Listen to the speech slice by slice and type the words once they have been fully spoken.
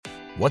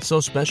What's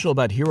so special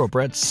about Hero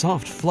Bread's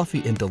soft,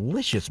 fluffy, and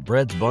delicious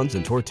breads, buns,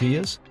 and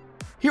tortillas?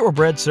 Hero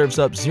Bread serves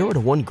up 0 to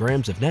 1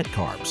 grams of net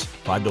carbs,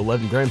 5 to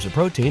 11 grams of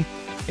protein,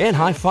 and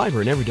high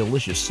fiber in every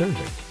delicious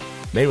serving.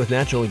 Made with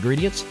natural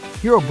ingredients,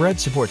 Hero Bread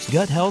supports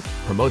gut health,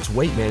 promotes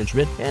weight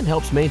management, and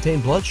helps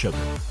maintain blood sugar.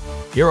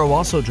 Hero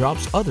also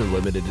drops other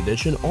limited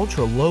edition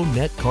ultra-low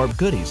net carb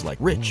goodies like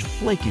rich,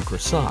 flaky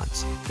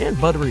croissants and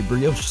buttery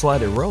brioche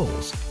slider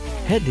rolls.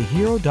 Head to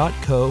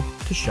hero.co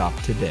to shop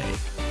today.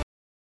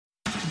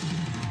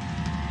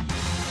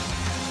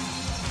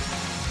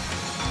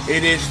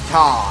 It is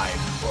time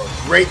for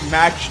Great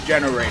Match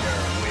Generator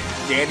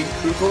with Danny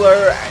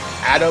Kugler and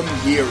Adam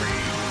Geary.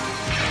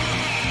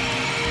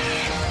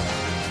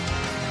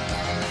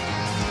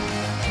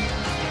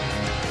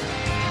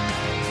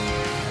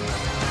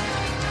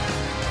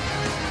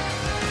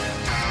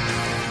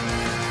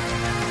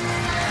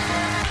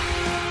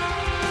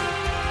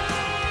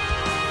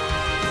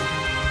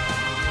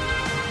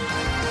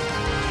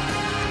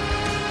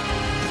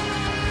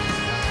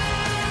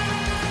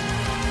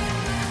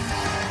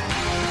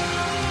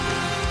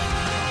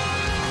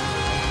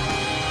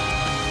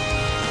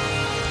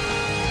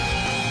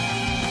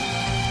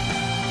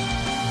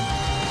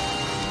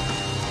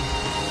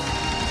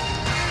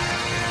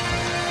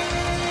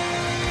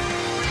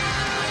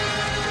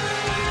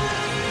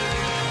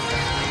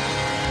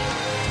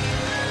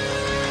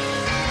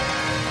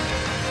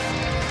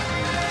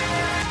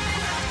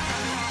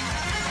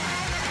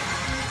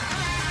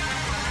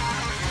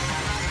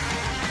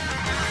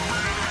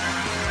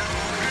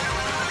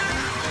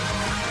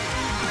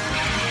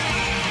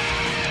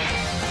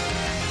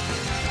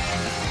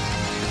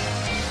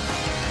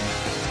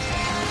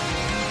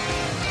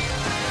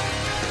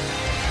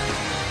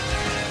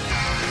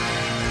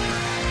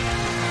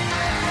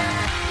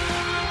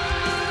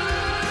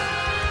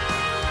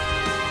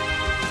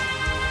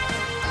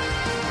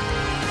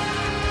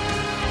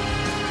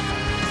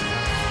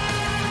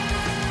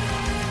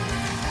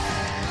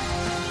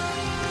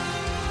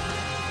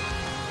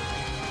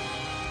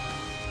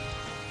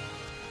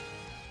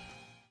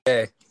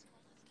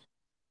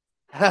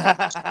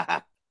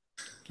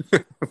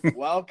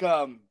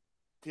 Welcome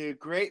to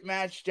Great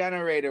Match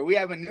Generator. We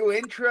have a new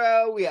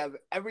intro. We have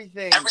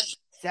everything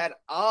set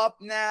up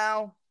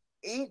now.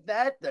 Ain't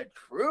that the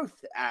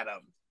truth,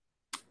 Adam?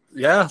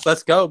 Yeah,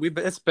 let's go.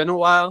 It's been a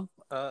while.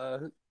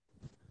 Off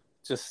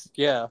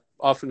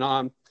and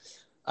on.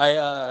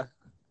 I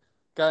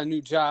got a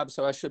new job,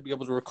 so I should be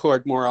able to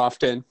record more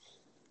often.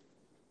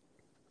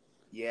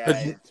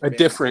 Yeah, a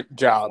different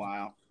job.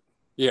 Wow.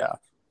 Yeah.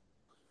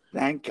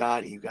 Thank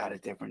God you got a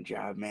different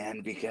job,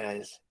 man,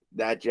 because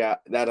that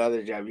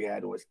other job you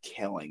had was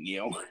killing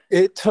you.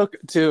 It took,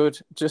 dude,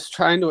 just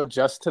trying to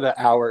adjust to the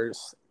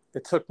hours.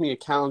 It took me a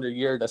calendar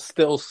year to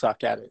still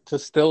suck at it,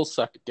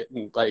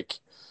 getting like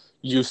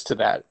used to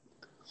that.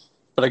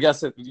 But I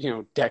guess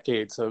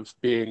decades of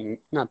being,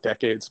 not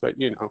decades, but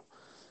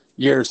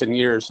years and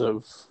years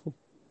of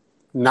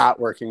not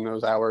working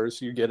those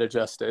hours, you get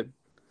adjusted.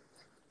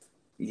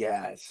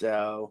 Yeah,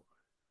 so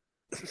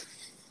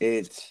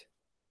it's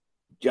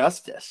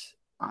justice,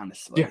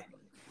 honestly. Yeah.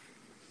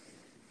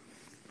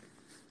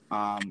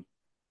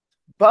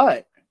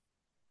 But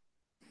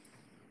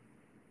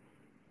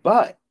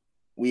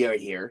we are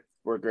here.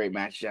 We're a Great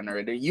Match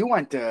Generator. You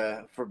went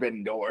to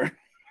Forbidden Door.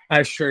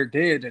 I sure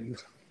did, and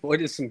boy,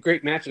 did some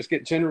great matches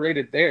get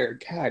generated there.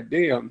 God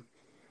damn.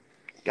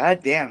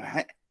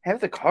 Half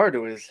the card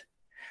was,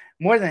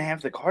 more than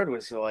half the card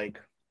was like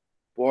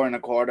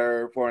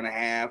 4.25,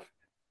 4.5.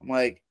 I'm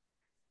like,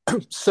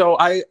 so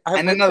I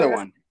and another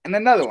one, and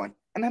another one,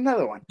 and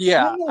another one.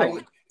 Yeah. And another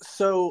one.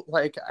 So,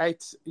 like, I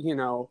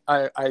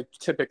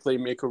typically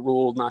make a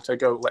rule not to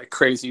go, like,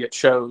 crazy at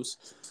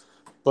shows.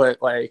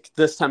 But, like,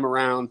 this time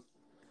around,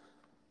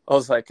 I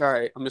was like, all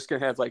right, I'm just going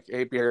to have, like,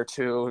 a beer or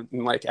two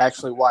and, like,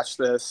 actually watch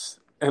this.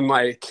 And,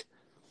 like,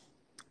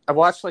 I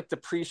watched, like, the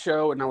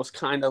pre-show, and I was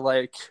kind of,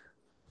 like,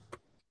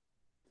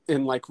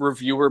 in, like,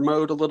 reviewer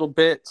mode a little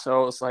bit.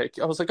 So I was like,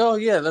 oh,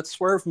 yeah, that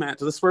Swerve match,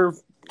 the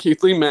Swerve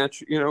Keith Lee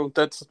match,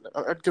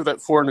 I'd give that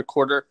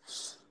 4.25.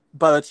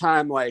 By the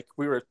time, like,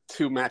 we were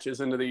 2 matches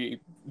into the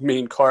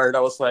main card, I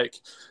was like,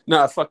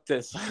 nah, fuck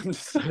this.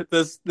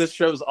 This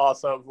show's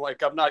awesome.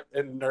 Like, I'm not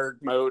in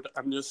nerd mode.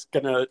 I'm just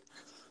gonna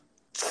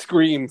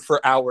scream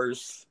for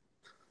hours.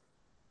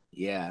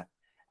 Yeah.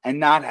 And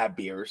not have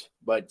beers,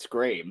 but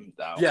scream,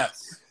 though.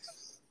 Yes.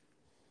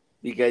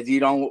 Because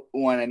you don't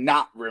want to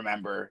not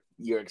remember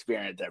your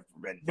experience at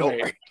Forbidden Door.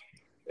 Right.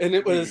 And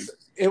it was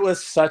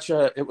such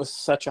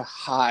a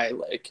high,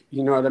 like,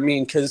 you know what I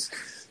mean? Because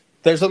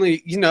there's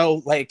only,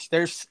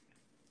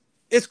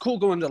 it's cool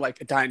going to,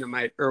 like, a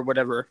Dynamite or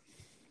whatever,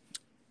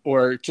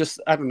 or just,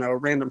 I don't know, a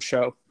random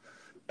show,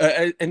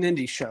 an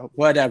indie show,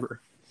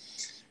 whatever.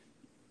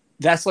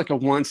 That's like a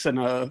once in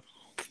a,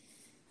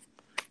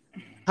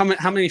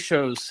 how many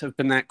shows have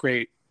been that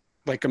great?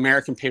 Like,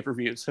 American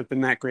pay-per-views have been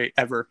that great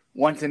ever.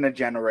 Once in a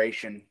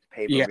generation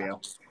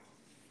pay-per-view.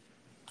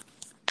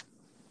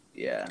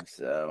 Yeah,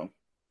 so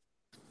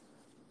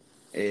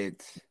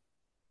it's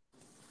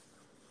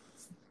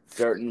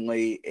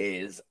certainly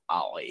is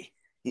Ollie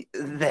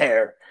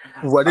there.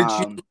 What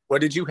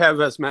did you have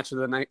as match of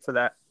the night for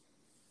that?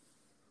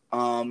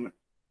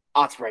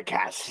 Osprey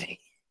Cassidy.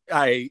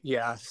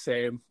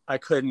 Same. I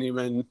couldn't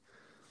even,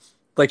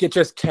 like, it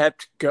just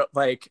kept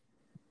I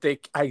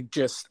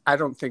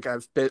don't think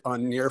I've bit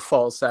on near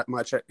falls that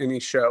much at any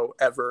show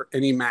ever,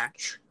 any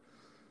match.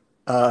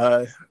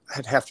 I'd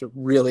have to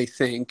really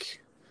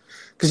think,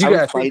 because I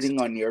was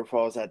fighting on near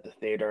falls at the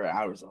theater.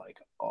 I was like,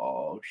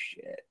 oh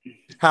shit.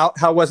 How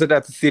was it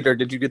at the theater?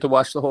 Did you get to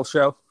watch the whole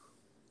show?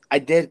 I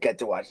did get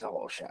to watch the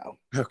whole show.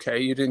 Okay,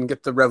 you didn't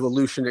get the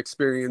Revolution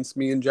experience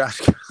me and Josh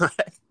got.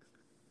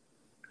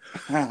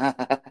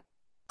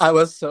 I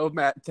was so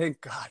mad.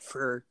 Thank God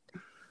for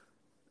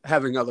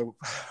having other,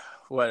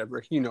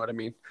 whatever, you know what I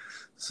mean.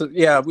 So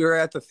yeah, we were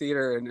at the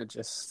theater and it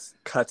just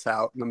cuts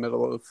out in the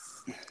middle of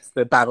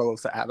the Battle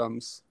of the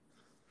Atoms.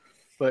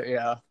 But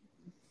yeah.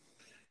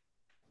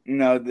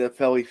 No, the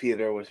Philly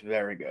theater was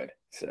very good.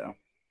 So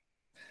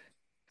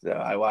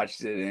I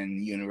watched it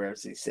in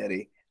University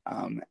City.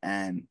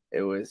 And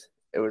it was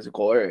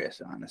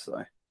glorious,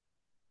 honestly.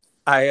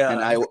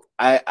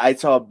 I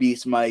saw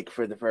Beast Mike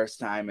for the first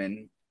time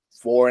in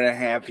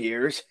 4.5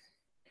 years.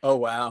 Oh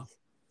wow.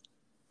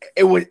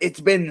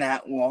 It's been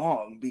that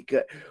long,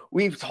 because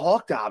we've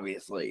talked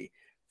obviously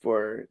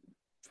for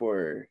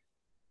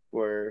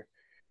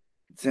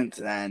since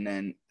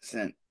then,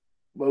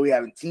 but we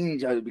haven't seen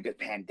each other because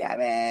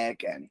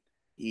pandemic, and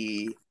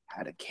he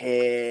had a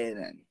kid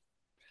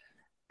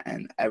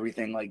and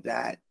everything like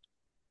that.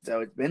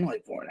 So it's been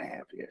like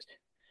 4.5 years.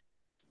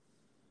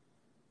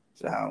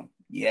 So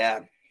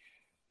yeah.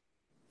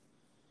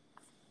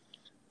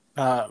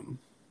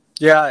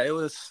 Yeah, it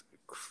was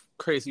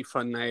crazy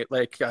fun night.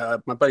 Like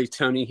my buddy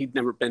Tony, he'd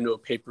never been to a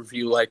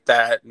pay-per-view like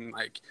that, and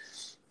like,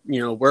 you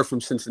know, we're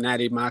from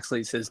Cincinnati,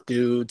 Moxley's his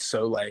dude,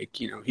 so like,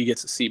 you know, he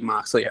gets to see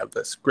Moxley have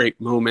this great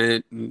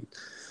moment, and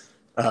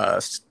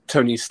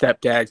Tony's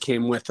stepdad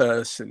came with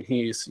us, and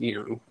he's, you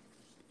know,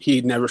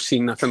 he'd never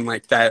seen nothing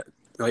like that,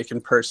 like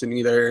in person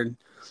either. And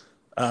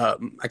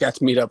I got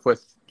to meet up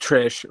with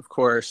Trish, of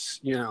course,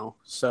 you know,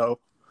 so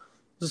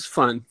it was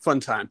fun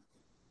time.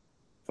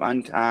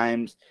 Fun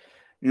times.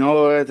 You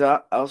know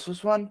what else was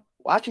fun?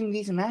 Watching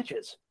these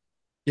matches.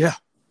 Yeah.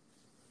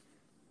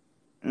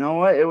 You know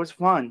what? It was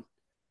fun.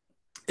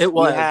 It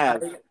was.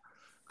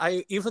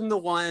 I even the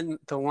one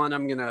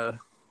I'm gonna,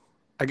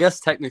 I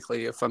guess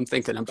technically, if I'm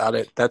thinking about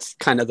it, that's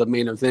kind of the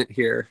main event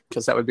here,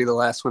 because that would be the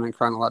last one in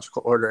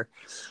chronological order.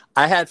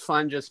 I had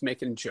fun just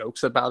making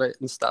jokes about it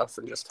and stuff,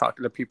 and just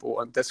talking to people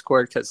on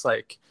Discord, because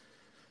like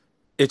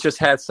it just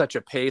had such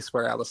a pace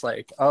where I was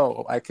like,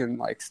 oh, I can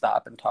like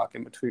stop and talk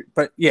in between.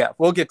 But yeah,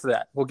 we'll get to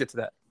that.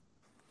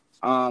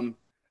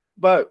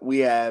 But we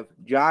have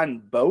John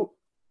Boat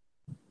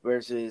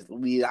versus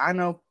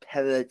Liano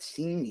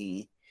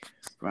Pellicini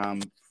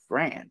from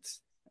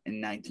France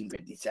in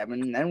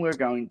 1957. And then we're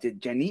going to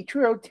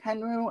Genichiro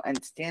Tenryu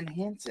and Stan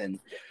Hansen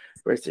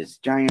versus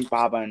Giant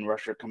Baba and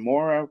Rusher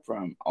Kimura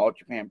from All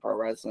Japan Pro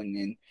Wrestling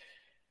in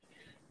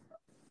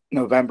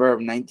November of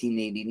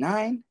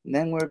 1989. And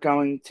then we're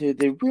going to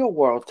the Real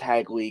World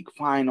Tag League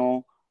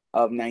final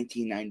of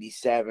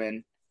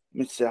 1997.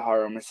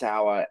 Mitsuharu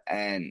Misawa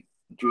and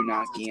Jun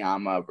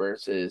Akiyama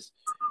versus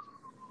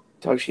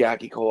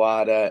Toshiaki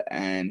Kawada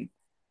and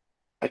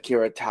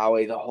Akira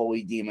Taue, the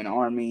Holy Demon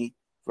Army,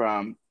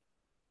 from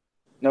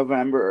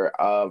November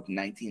of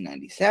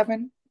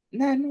 1997.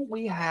 And then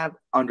we have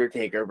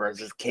Undertaker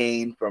versus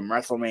Kane from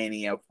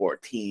WrestleMania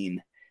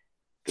 14,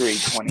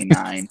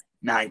 3/29,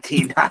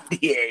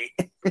 1998.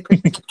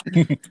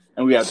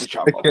 And we have the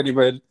chuckle. I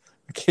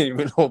can't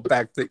even hold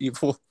back the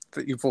evil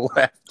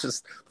laugh.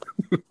 Just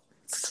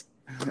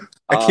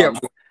I can't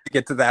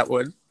get to that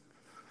one.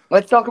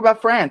 Let's talk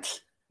about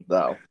France,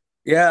 though.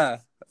 Yeah.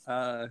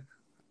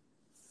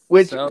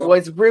 Which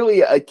was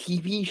really a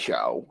TV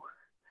show.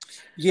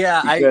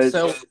 Yeah,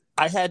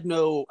 I had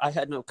no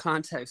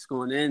context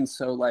going in,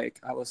 so like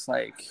I was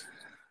like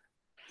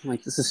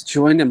this is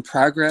joined in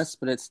progress,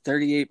 but it's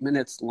 38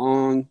 minutes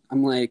long.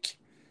 I'm like,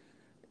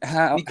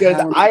 how?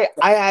 Because I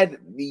had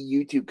the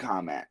YouTube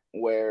comment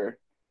where,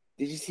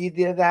 did you see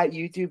that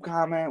YouTube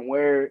comment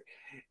where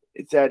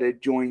it said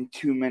it joined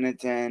 2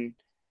 minutes in,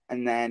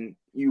 and then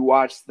you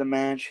watched the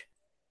match?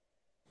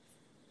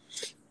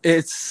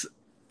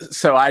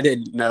 So I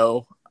didn't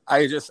know.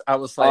 I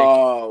was like,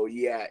 oh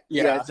yeah.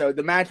 So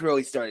the match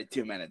really started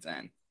 2 minutes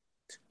in.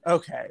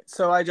 Okay,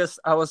 so I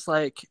was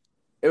like,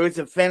 it was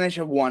a finish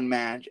of one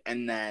match,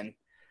 and then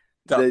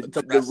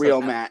the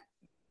real match.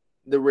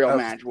 The real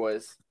match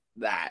was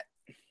that.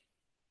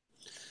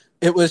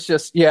 It was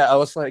just, I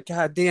was like,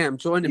 God damn,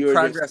 joined in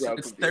progress.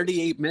 It's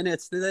 38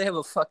 minutes. Did they have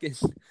a fucking?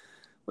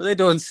 Were they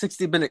doing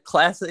 60-minute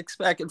classics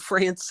back in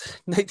France,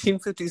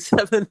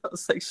 1957? I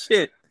was like,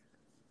 shit.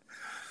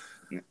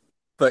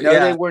 But no,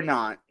 they were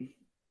not.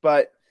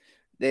 But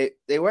they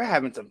were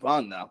having some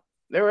fun, though.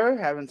 They were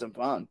having some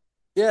fun.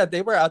 Yeah,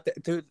 they were out there,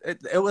 dude.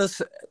 It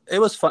was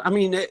fun. I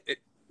mean,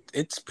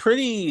 it's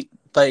pretty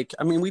like,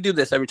 I mean, we do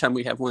this every time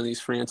we have one of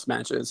these France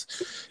matches.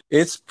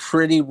 It's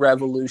pretty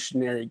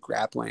revolutionary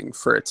grappling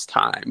for its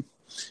time.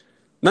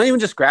 Not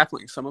even just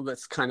grappling. Some of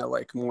it's kind of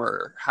like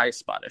more high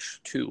spottish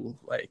too.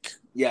 Like,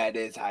 yeah, it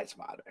is high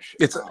spottish.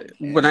 It's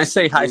when I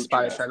say high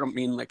spottish, I don't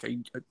mean like a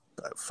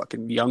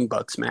fucking Young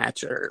Bucks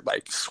match or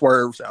like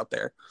swerves out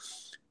there,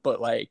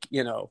 but like,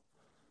 you know,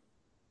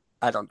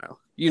 I don't know.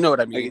 You know what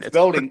I mean? Like it's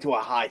building to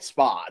a high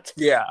spot.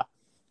 Yeah.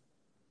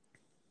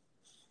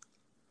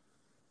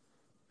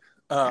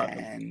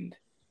 And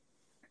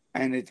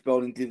it's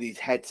building to these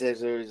head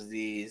scissors,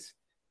 these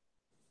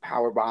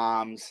power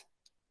bombs,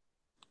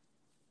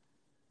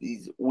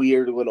 these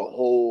weird little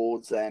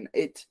holds, and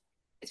it's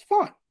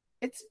fun.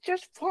 It's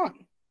just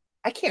fun.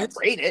 I can't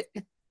rate it.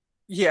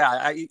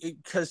 Yeah,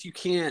 because you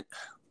can't.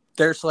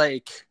 There's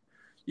like,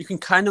 you can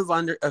kind of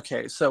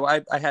okay, so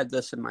I had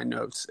this in my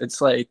notes.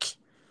 It's like,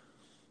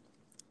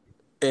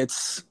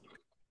 it's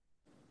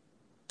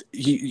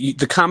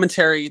the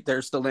commentary.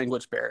 There's the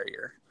language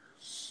barrier,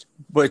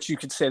 but you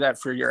could say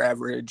that for your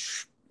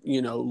average,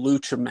 you know,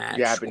 lucha match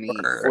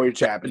or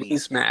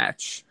Japanese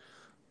match.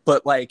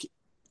 But like,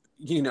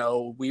 you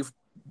know, we've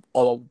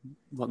all,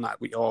 well, not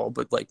we all,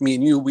 but like me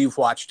and you, we've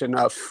watched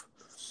enough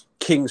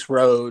King's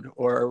Road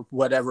or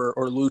whatever,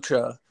 or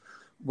lucha,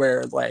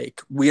 where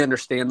like we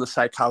understand the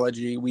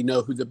psychology. We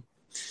know who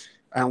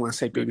I don't want to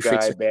say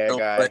babyface, bad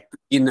guy, but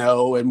you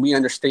know, and we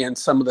understand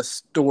some of the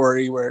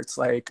story where it's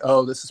like,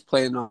 oh, this is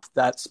playing off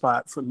that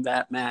spot from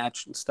that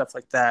match and stuff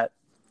like that.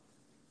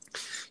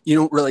 You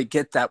don't really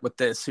get that with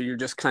this, so you're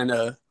just kind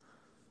of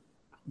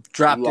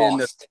dropped in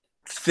this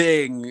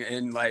thing,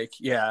 and like,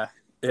 yeah,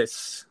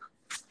 it's,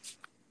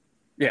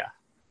 yeah.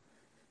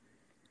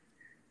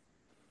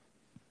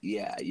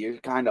 Yeah, you're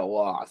kind of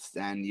lost,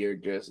 and you're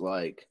just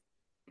like,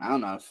 I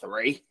don't know,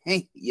 3,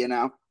 you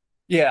know?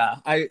 Yeah,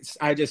 I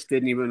just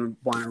didn't even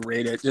want to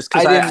rate it, just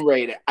because I didn't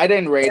rate it. I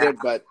didn't rate it,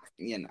 but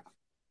you know,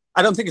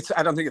 I don't think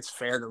it's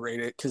fair to rate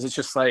it, because it's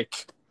just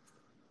like,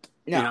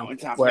 no, you know,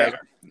 it's not fair.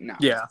 No.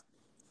 Yeah.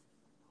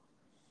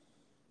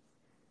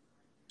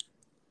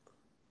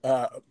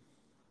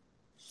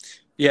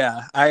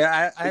 Yeah,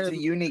 it's a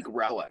unique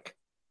relic.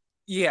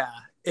 Yeah,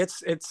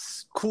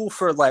 it's cool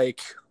for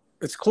like,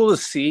 it's cool to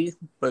see,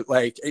 but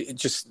like, it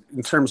just,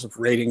 in terms of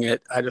rating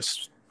it, I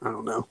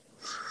don't know.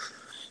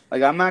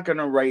 Like, I'm not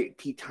gonna rate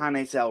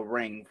Titanes El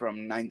Ring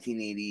from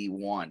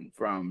 1981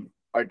 from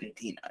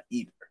Argentina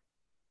either.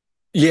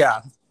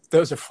 Yeah,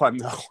 those are fun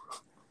though.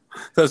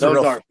 Those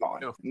are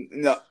fun.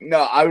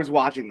 No, I was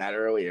watching that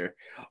earlier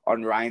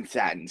on Ryan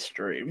Satin's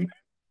stream.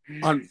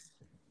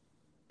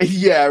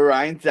 Yeah,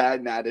 Ryan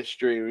Satin had a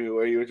stream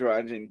where he was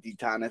watching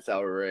Titanes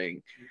El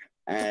Ring,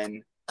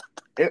 and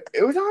it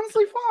was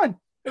honestly fun.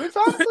 It was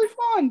honestly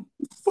fun.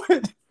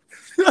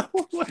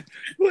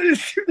 What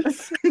is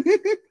this?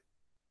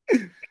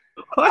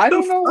 I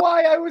don't know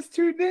why I was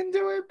tuned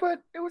into it,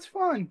 but it was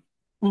fun.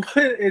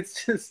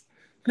 It's just,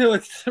 no,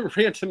 it's the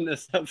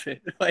randomness of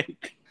it.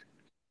 Like,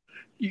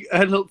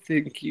 I don't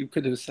think you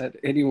could have said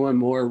anyone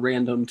more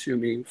random to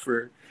me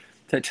for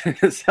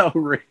Titanes El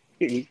Ring.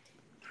 You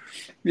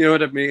know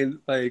what I mean?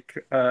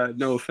 Like,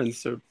 no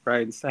offense to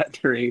Brian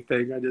Satin or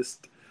anything. I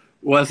just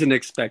wasn't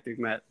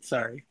expecting that.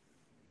 Sorry.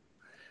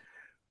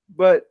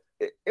 But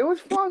it was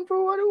fun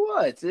for what it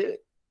was.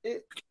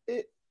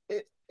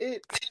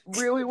 It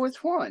really was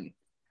fun.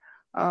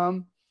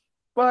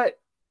 But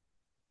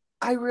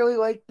I really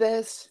liked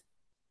this.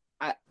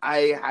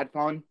 I had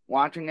fun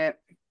watching it.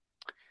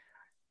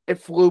 It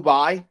flew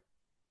by.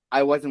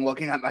 I wasn't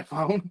looking at my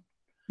phone.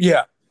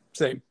 Yeah,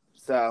 same.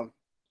 So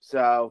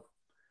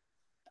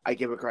I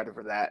give it credit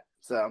for that.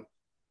 So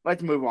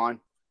let's move on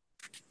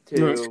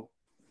to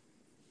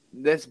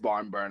this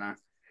barn burner.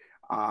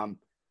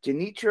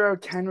 Genichiro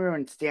Tenryu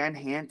and Stan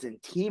Hansen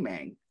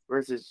teaming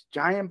versus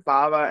Giant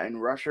Baba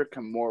and Rusher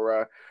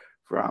Kimura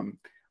from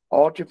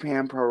All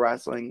Japan Pro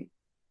Wrestling,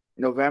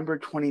 November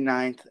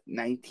 29th,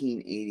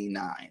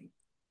 1989.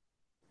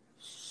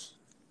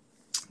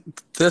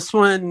 This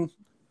one,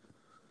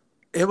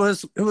 it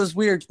was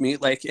weird to me.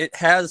 Like, it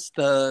has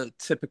the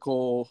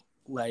typical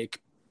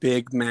like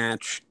big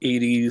match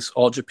 80s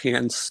All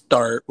Japan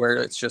start where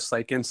it's just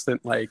like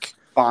instant, like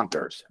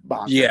bonkers.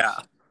 Yeah.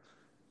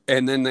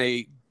 And then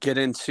they get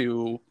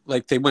into,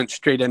 like, they went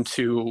straight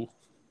into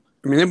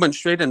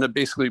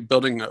basically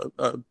building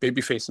a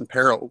babyface in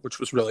peril, which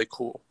was really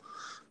cool.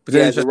 But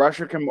then the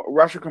Rusher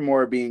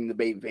Kimura being the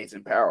babyface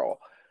in peril,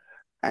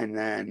 and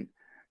then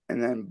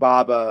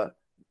Baba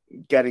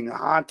getting the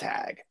hot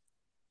tag.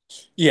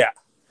 Yeah,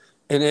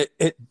 and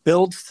it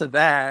builds to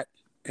that,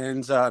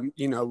 and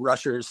you know,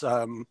 Rusher's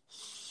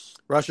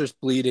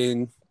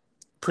bleeding,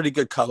 pretty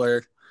good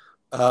color.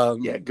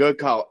 Good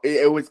color.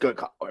 It was good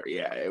color.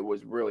 Yeah, it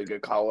was really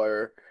good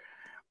color.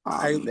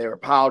 They were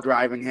pile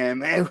driving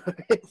him.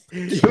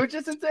 It was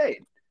just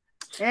insane.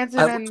 Hansen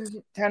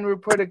and Tenryu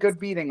put a good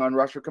beating on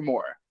Rusher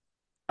Kimura.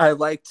 I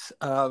liked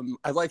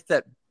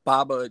that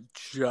Baba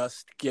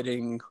just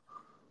getting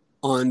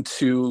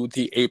onto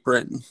the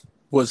apron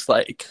was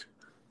like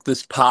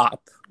this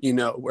pop, you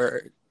know,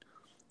 where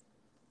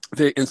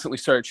they instantly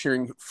started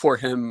cheering for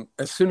him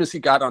as soon as he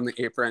got on the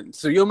apron.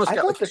 So you almost I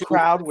got thought like the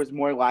crowd was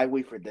more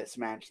lively for this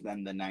match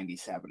than the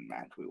 97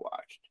 match we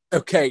watched.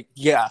 Okay,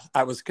 yeah,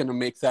 I was going to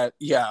make that.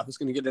 Yeah, I was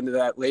going to get into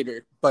that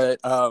later. But,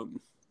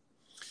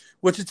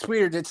 which it's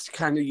weird. It's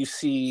kind of, you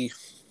see,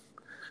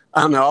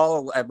 I don't know, I'll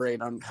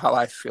elaborate on how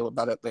I feel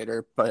about it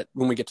later, but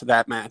when we get to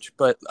that match.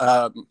 But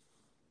the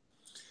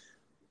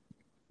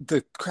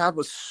crowd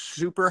was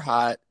super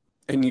hot,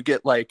 and you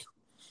get like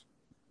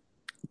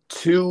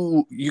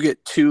two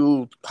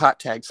hot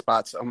tag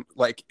spots,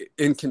 like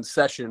in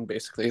concession,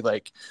 basically,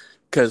 like,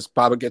 because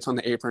Baba gets on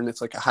the apron,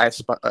 it's like a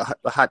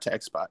hot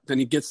tag spot. Then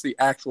he gets the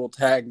actual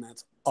tag, and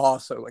that's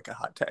also like a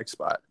hot tag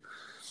spot.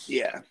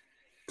 Yeah.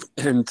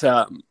 And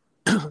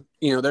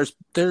you know, there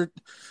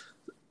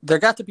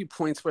got to be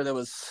points where there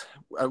was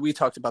we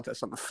talked about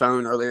this on the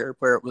phone earlier,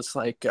 where it was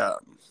like kind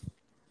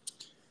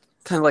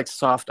of like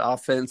soft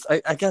offense.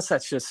 I guess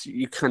that's just,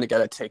 you kind of got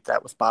to take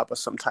that with Baba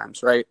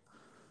sometimes, right?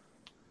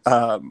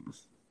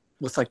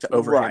 With like the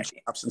overhand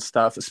chops and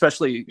stuff,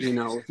 especially, you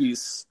know,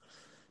 he's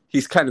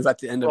kind of at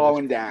the end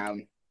of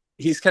down.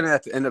 He's kind of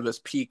at the end of his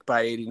peak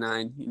by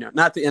 89. You know,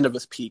 not the end of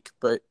his peak,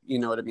 but you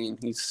know what I mean.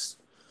 It's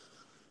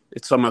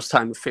almost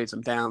time to phase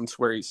him down to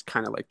where he's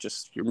kind of like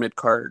just your mid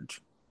card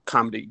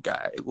comedy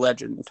guy,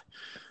 legend.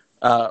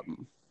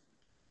 And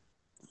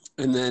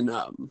then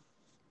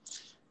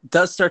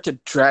does start to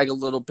drag a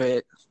little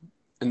bit,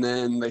 and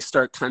then they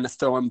start kind of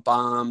throwing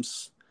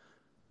bombs.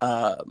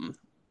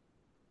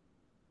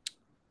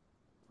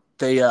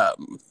 They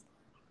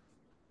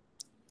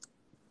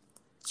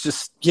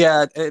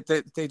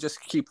they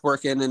just keep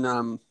working,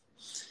 and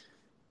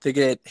they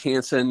get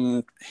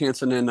Hanson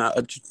and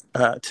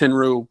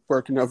Tenryu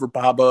working over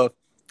Baba,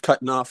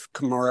 cutting off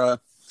Kimura,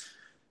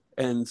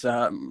 and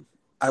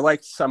I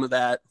liked some of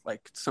that,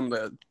 like some of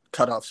the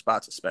cutoff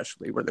spots,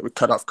 especially where they would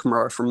cut off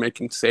Kimura from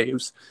making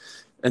saves,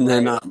 and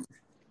then I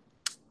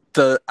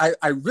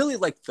really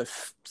like the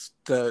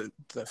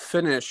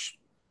finish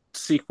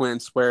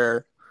sequence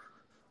where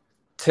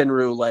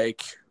Tenryu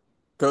like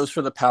goes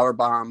for the power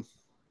bomb.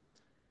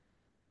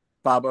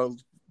 Baba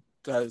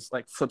does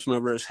like flips him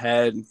over his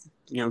head,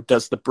 you know,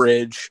 does the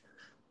bridge,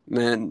 and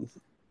then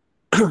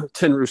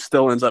Tenryu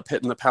still ends up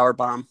hitting the power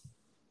bomb.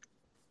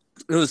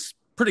 It was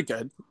pretty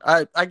good.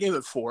 I gave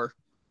it 4.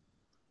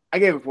 I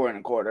gave it 4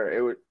 1/4.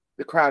 It was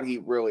the crowd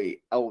heat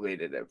really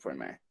elevated it for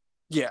me.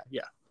 Yeah.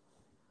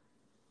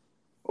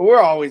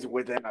 We're always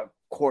within a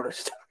quarter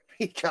star of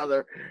each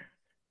other.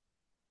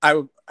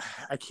 I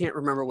can't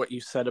remember what you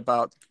said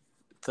about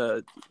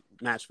the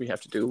match we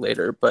have to do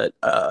later, but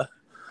I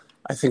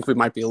think we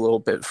might be a little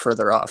bit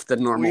further off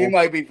than normal. We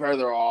might be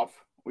further off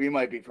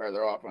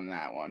on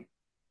that one.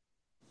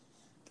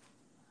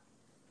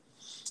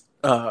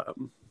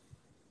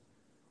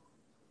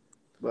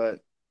 But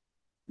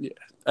yeah,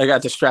 I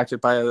got distracted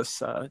by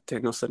this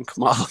Danielson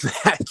Kamala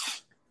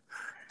match.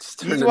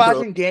 He's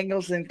watching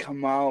Danielson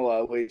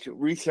Kamala, which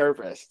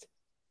resurfaced.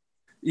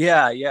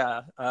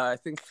 Yeah. I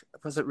think,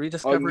 was it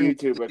Rediscovering on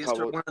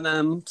YouTube? One of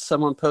them,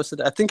 someone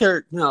posted. I think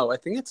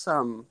it's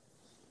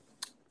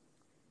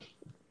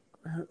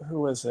who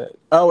was it?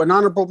 Oh, an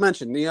honorable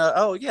mention.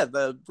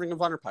 The Ring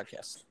of Honor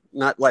podcast.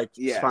 Not like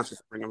sponsored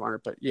Ring of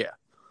Honor, but yeah.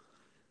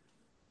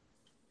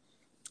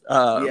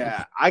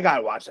 I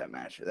gotta watch that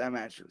match. That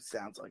match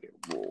sounds like it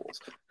rules.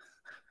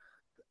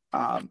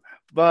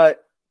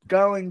 But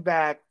going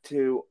back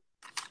to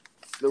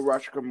the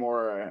Rush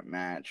Kimura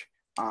match,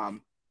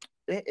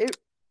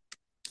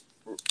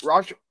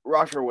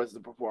 Rusher was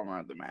the performer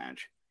of the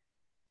match.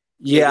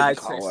 Yeah, I'd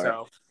say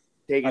so.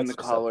 Taking the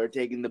color,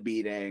 taking the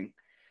beating.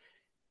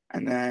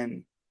 And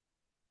then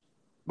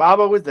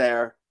Baba was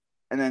there,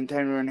 and then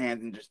Tenryu and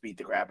Hanson just beat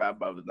the crap out of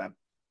both of them.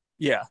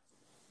 Yeah,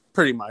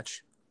 pretty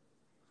much.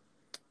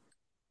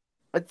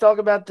 Let's talk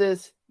about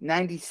this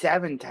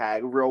 97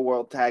 tag, Real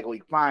World Tag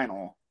League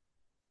final.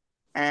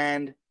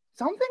 And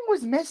something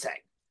was missing.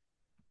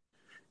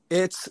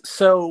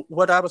 So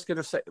what I was going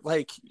to say,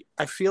 like,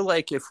 I feel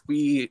like if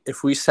we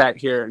sat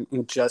here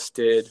and just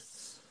did,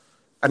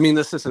 I mean,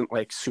 this isn't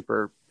like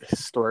super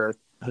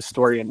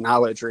historian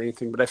knowledge or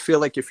anything, but I feel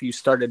like if you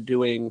started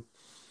doing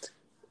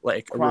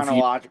like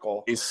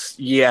chronological,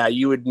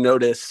 you would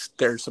notice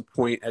there's a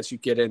point as you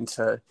get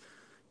into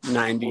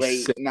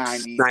 96,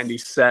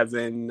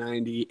 97,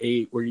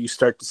 98, where you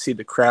start to see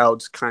the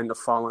crowds kind of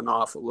falling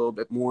off a little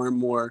bit more and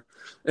more.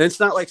 And it's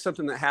not like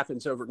something that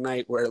happens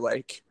overnight where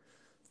like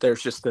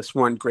there's just this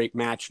one great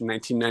match in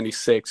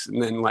 1996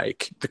 and then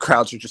like the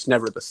crowds are just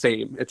never the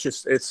same.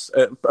 It's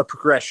a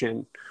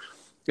progression.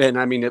 And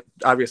I mean, it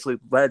obviously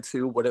led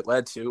to what it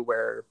led to,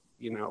 where,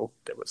 you know,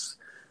 there was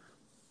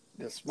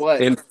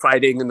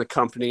infighting in the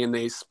company and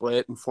they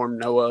split and formed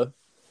Noah.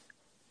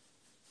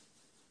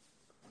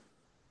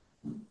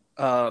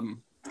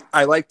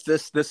 I liked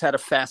this. This had a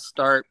fast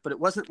start, but it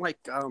wasn't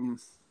like a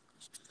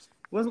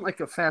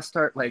fast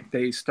start. Like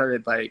they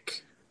started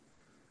like,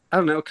 I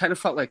don't know, it kind of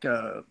felt like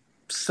a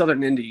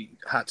Southern Indie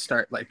hot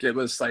start. Like it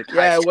was like,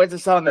 it was a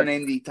Southern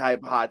Indie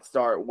type hot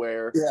start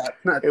where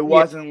it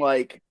wasn't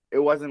like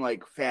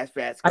fast,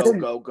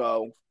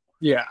 go.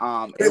 Yeah.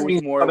 It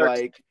was more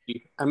like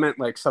I meant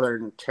like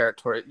Southern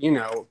Territory. You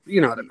know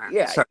what I meant.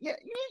 Yeah, Sorry. yeah,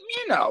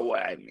 you know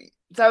what I mean.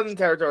 Southern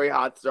Territory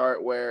hot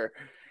start where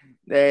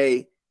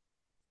they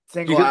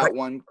single out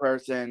one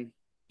person.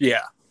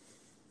 Yeah.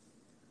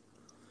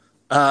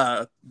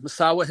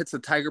 Misawa hits a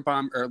Tiger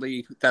Bomb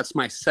early. That's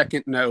my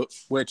second note,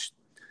 which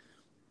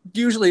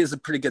usually is a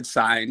pretty good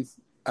sign.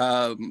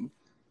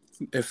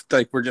 If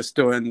like we're just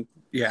doing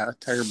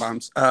Tiger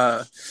Bombs.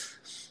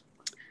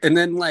 And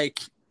then like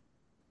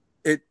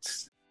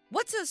it's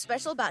What's so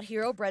special about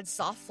Hero Bread's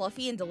soft,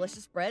 fluffy, and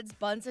delicious breads,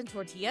 buns, and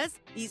tortillas?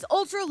 These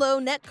ultra-low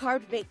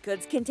net-carb baked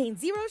goods contain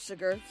zero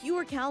sugar,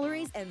 fewer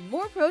calories, and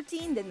more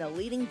protein than the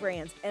leading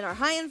brands, and are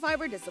high in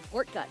fiber to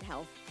support gut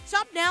health.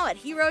 Shop now at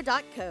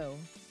hero.co.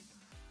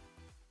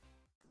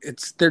 It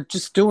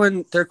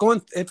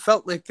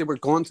felt like they were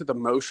going through the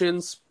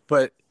motions,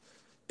 but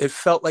it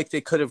felt like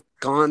they could have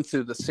gone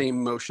through the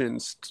same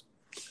motions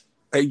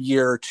a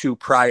year or two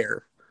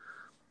prior.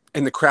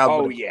 And the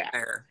crowd would have been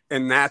there.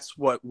 And that's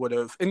what would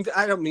have, and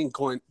I don't mean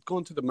going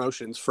through the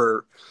motions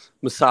for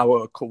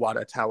Misawa,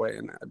 Kawada, Taue,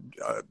 and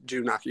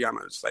Jun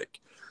Akiyama. It's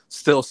like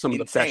still some of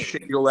the best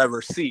shit you'll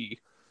ever see.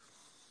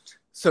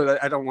 So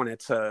that I don't want it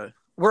to,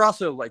 we're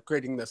also like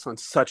grading this on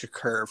such a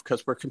curve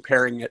because we're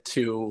comparing it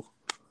to,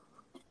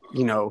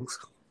 all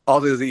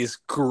of these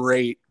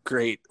great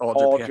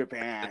All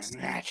Japan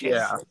matches.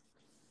 Yeah.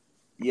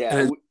 Yeah.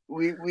 And,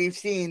 We've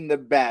seen the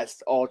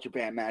best All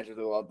Japan matches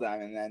of all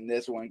time, and then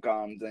this one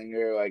comes, and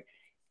you're like,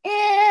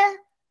 this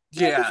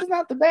is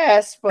not the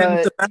best. But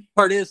and the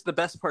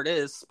best part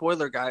is,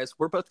 spoiler guys,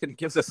 we're both going to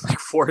give this like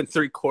 4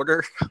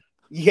 3/4.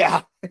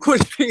 Yeah,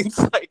 which means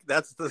like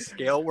that's the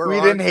scale we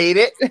didn't hate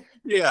it.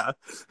 Yeah,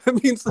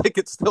 it means like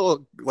it's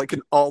still like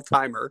an all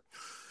timer.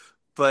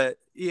 But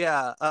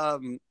yeah,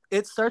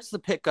 it starts to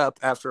pick up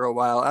after a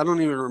while. I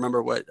don't even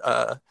remember what.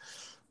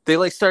 They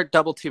like start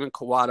double teaming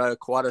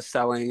Kawada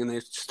selling, and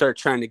they start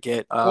trying to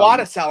get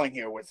Kawada selling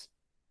here was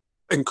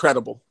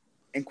incredible.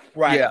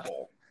 Yeah.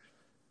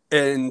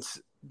 And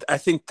I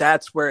think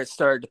that's where it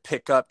started to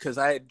pick up because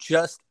I had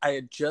just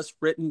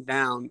written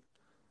down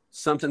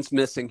something's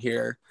missing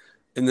here,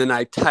 and then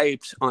I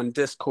typed on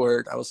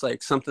Discord. I was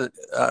like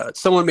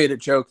someone made a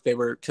joke. They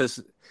were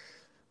because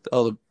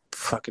all the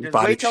fucking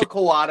body. Wait till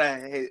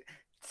Kawada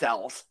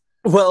sells.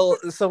 Well,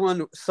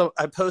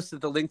 I posted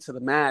the link to the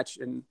match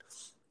and.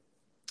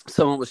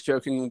 Someone was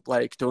joking,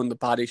 like doing the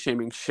body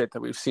shaming shit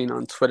that we've seen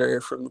on Twitter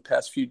from the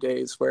past few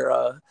days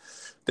where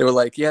they were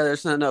like, yeah,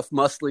 there's not enough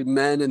muscly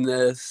men in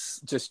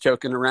this, just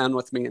joking around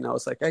with me. And I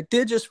was like, I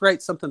did just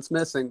write something's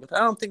missing, but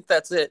I don't think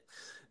that's it.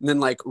 And then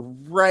like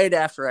right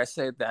after I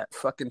said that,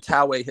 fucking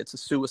Taue hits a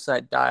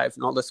suicide dive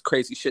and all this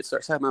crazy shit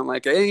starts happening. I'm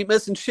like, I ain't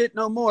missing shit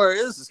no more.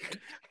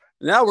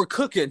 Now we're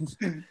cooking.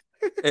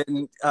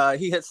 And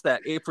he hits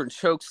that apron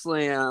choke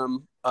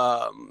slam.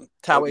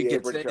 Taue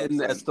gets in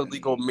as the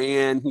legal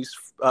man. He's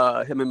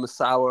him and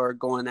Misawa are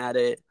going at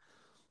it.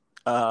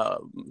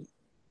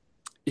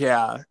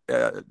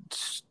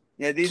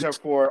 These are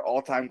 4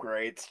 all-time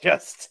greats.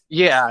 Just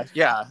you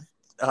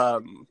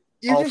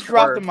just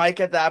drop the mic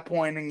at that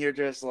point, and you're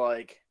just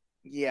like,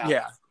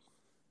 yeah.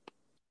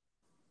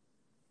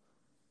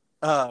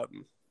 I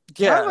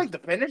don't like the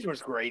finish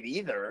was great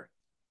either.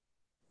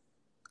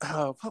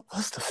 What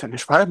was the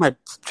finish? Why am I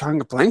drawing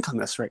a blank on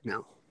this right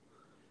now?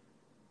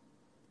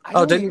 I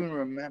don't even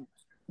remember.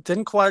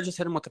 Didn't Kawada just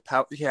hit him with the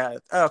power? Yeah.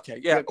 Okay.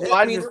 Yeah.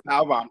 Kawada just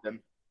powerbombed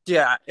him.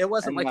 Yeah. It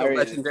wasn't like a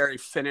legendary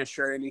finish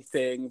or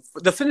anything.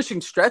 The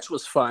finishing stretch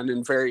was fun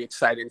and very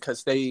exciting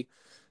because they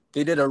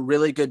did a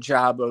really good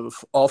job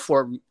of all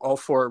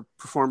four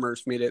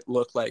performers made it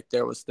look like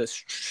there was this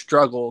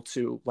struggle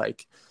to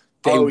like.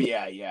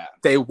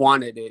 They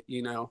wanted it,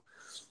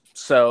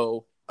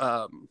 So,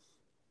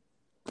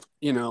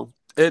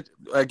 it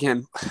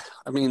again.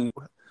 I mean.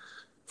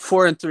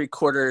 4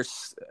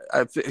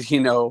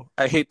 3/4.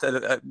 I hate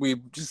that we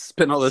just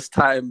spent all this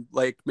time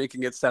like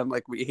making it sound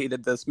like we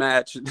hated this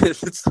match.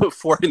 It's still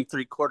 4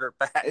 3/4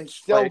 match. It's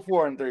still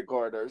 4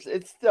 3/4.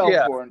 It's still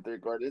 4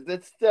 3/4.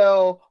 It's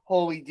still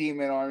Holy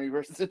Demon Army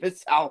versus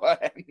Misawa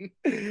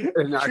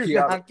and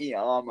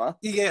Akiyama.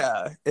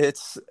 Yeah,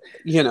 it's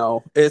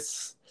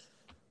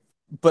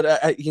but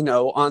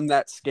on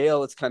that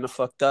scale, it's kind of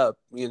fucked up.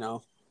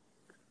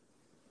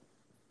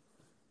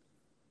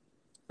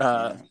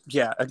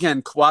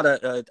 Again,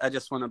 Kawada, I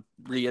just want to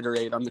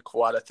reiterate on the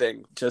Kawada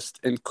thing, just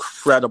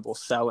incredible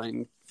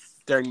selling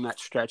during that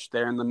stretch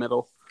there in the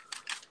middle.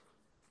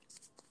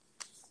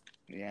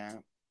 Yeah,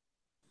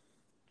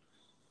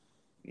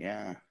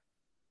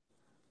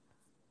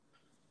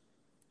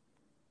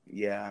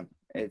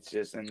 it's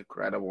just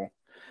incredible.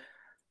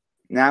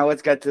 Now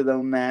let's get to the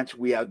match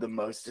we have the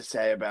most to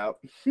say about.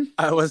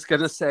 I was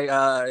going to say,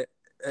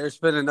 there's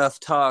been enough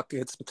talk.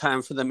 It's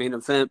time for the main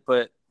event,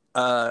 but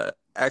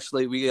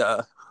actually, we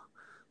got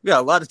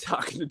a lot of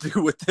talking to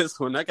do with this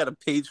one. I got a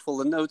page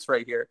full of notes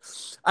right here.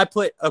 I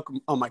put,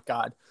 oh my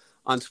God,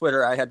 on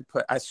Twitter, I had to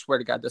put, I swear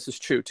to God, this is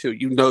true too.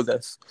 You know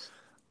this.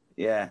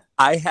 Yeah.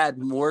 I had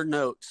more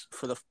notes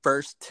for the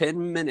first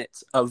 10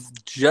 minutes of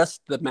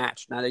just the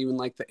match, not even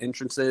like the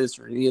entrances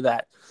or any of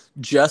that,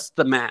 just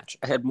the match.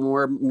 I had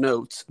more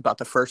notes about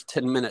the first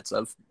 10 minutes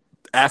of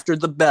after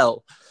the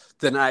bell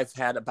than I've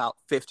had about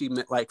 50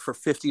 minute, like for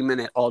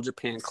 50-minute All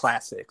Japan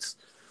Classics,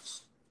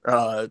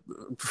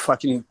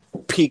 fucking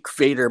peak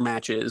Vader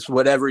matches,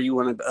 whatever you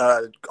want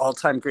to,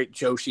 all-time great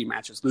Joshi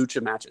matches,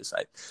 Lucha matches.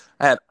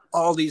 I had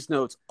all these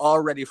notes all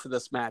ready for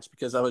this match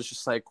because I was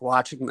just like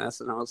watching this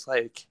and I was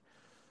like,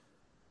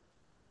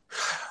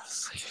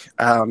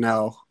 I don't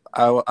know.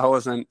 I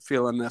wasn't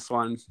feeling this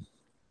one.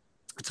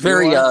 It's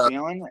very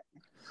feeling it?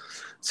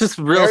 It's just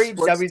real Very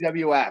sports.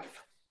 WWF.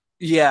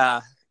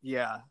 Yeah.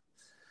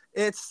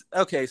 It's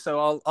okay.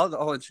 So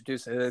I'll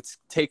introduce it. It's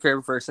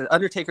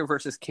Undertaker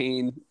versus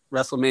Kane,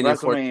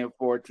 WrestleMania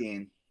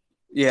 14.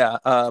 Yeah,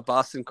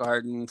 Boston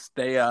Gardens.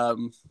 They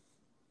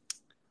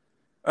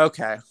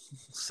okay.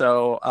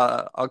 So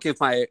I'll give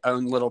my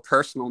own little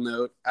personal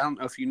note. I don't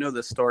know if you know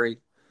this story.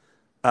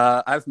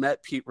 I've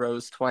met Pete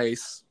Rose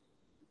twice.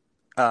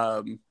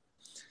 The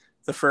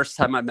first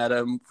time I met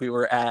him, we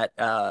were at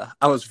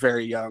I was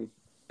very young,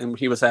 and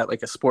he was at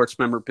like a sports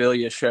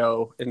memorabilia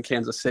show in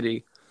Kansas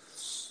City.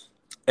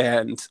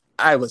 And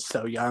I was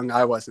so young,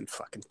 I wasn't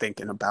fucking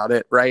thinking about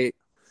it, right?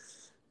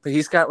 But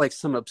he's got like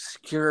some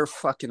obscure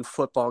fucking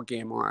football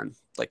game on,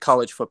 like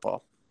college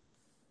football.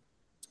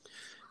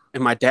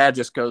 And my dad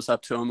just goes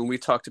up to him and we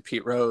talk to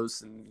Pete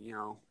Rose, and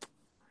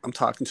I'm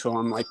talking to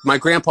him like my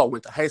grandpa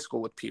went to high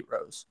school with Pete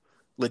Rose.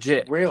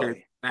 Legit.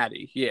 Really?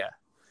 Maddie, yeah.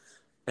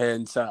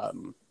 And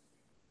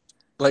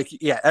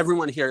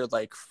everyone here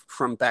like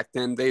from back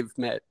then, they've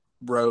met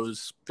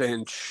Rose,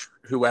 Finch,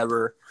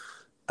 whoever,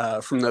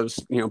 from those,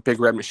 Big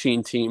Red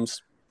Machine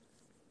teams.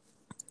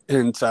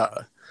 And so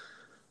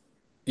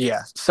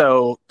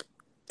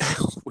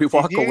we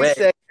walk away. Did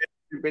you say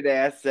stupid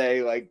ass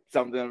say like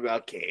something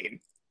about Kane?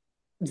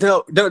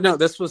 No.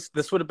 This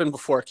would have been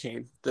before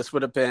Kane. This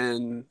would have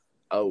been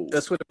I'm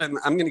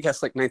gonna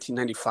guess like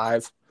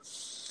 1995.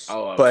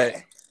 Oh, okay. But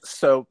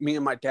so me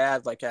and my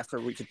dad, like after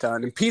we get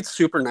done, and Pete's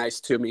super nice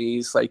to me.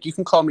 He's like, you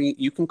can call me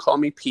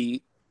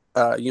Pete.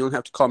 You don't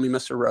have to call me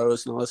Mr.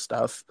 Rose and all this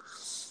stuff.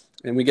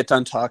 And we get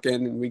done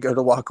talking and we go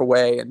to walk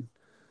away. And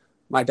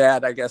my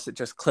dad, I guess it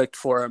just clicked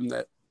for him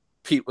that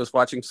Pete was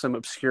watching some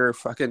obscure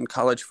fucking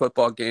college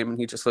football game. And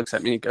he just looks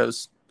at me and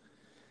goes,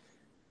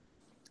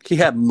 he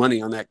had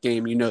money on that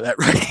game. You know that,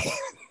 right?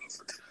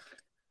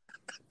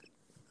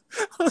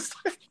 I was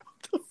like, what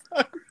the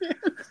fuck,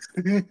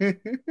 man?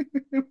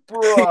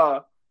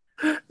 Bruh.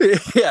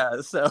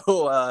 Yeah,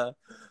 so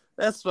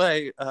that's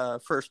my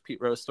first Pete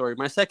Rose story.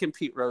 My second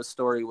Pete Rose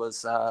story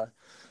was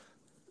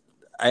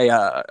I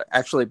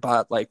actually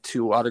bought like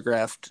 2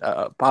 autographed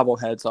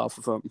bobbleheads off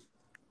of him.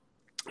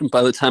 And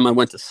by the time I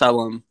went to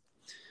sell them,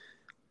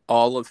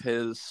 all of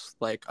his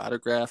like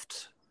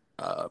autographed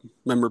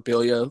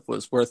memorabilia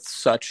was worth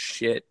such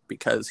shit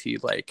because he'll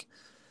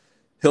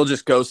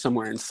just go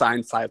somewhere and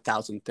sign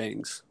 5,000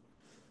 things.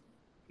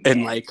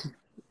 And like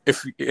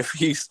if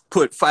he's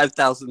put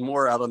 5,000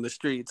 more out on the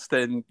streets,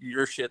 then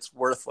your shit's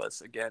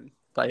worthless again.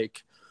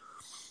 Like,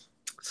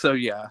 so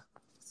yeah,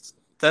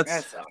 that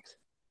sucks.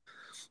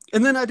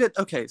 And then I did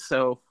okay.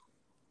 So,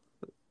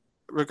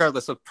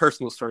 regardless of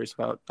personal stories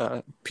about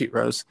Pete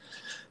Rose,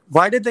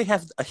 why did they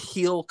have a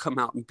heel come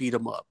out and beat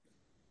him up?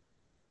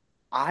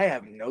 I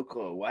have no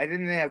clue. Why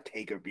didn't they have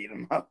Taker beat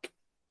him up?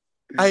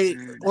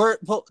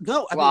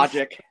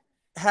 Logic.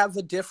 Have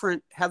a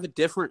different.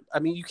 I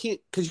mean, you can't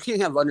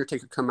have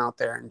Undertaker come out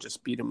there and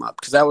just beat him up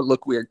because that would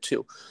look weird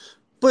too.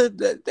 But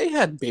they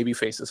had baby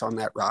faces on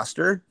that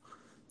roster.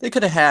 They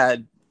could have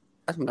had,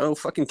 I don't know,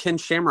 fucking Ken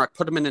Shamrock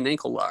put him in an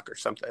ankle lock or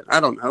something.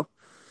 I don't know.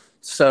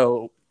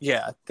 So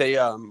yeah, they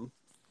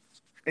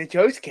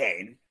chose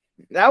Kane.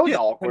 That was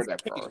awkward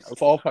at first.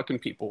 Of all fucking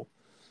people.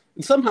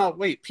 And somehow,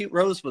 Pete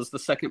Rose was the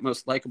second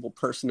most likable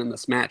person in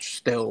this match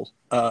still,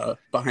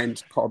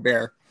 behind Paul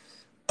Bear.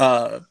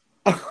 Sorry.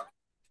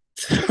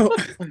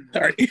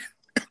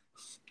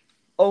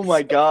 Oh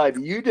my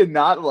God, you did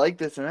not like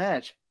this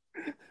match.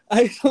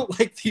 I don't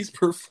like these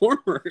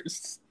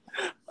performers.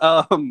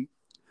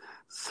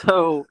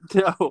 So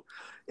no,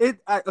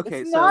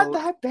 it's not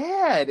that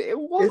bad. It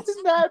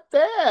wasn't that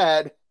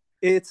bad.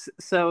 It's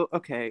so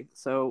okay.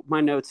 So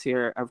my notes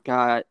here, I've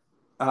got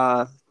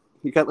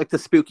you got like the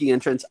spooky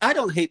entrance. I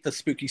don't hate the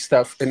spooky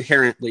stuff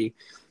inherently.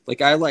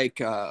 Like I like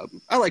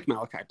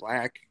Malachi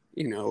Black,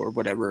 or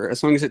whatever,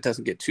 as long as it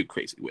doesn't get too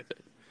crazy with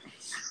it.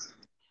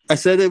 I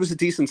said it was a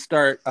decent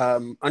start.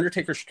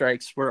 Undertaker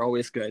strikes were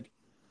always good.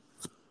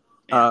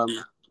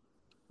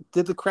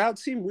 Did the crowd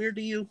seem weird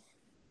to you?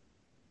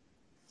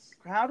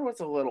 Crowd was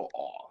a little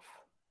off.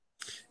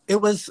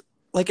 It was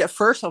like at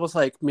first I was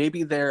like,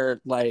 maybe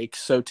they're like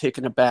so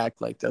taken aback,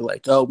 like they're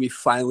like, oh, we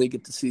finally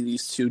get to see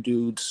these two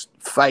dudes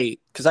fight,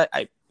 because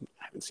I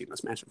haven't seen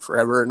this match in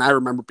forever, and I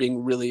remember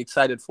being really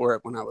excited for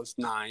it when I was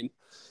 9.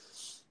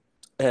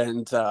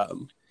 And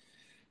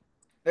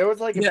there was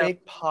like a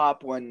big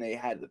pop when they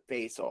had the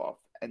face off,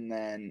 and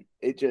then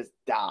it just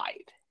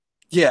died.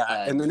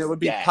 Yeah, and then it would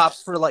be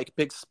pops for like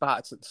big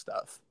spots and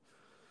stuff.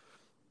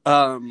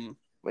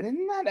 But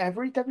isn't that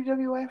every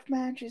WWF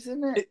match,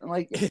 isn't it?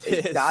 Like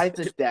it dies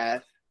to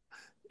death.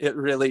 It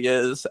really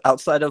is.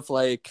 Outside of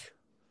like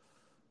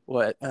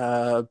what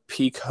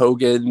Peak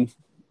Hogan,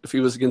 if he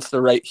was against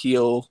the right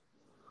heel,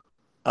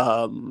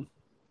 in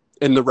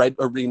the right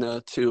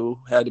arena too,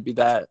 had to be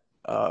that,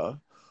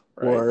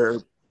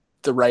 or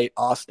the right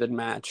Austin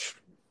match.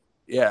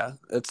 Yeah,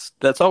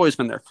 that's always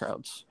been their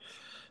crowds.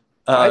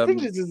 I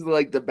think this is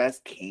like the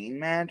best Kane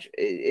match.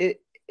 It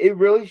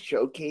really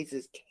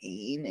showcases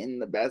Kane in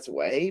the best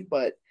way,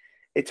 but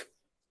it's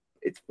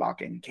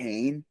fucking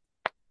Kane.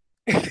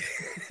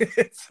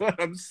 That's what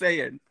I'm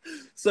saying.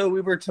 So we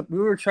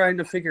were trying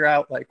to figure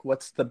out like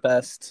what's the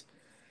best.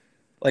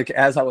 Like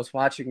as I was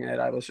watching it,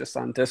 I was just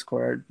on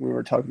Discord. We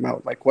were talking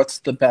about like what's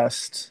the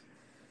best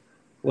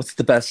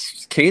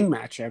Kane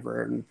match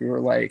ever, and we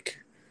were like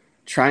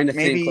trying to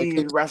think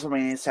like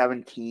WrestleMania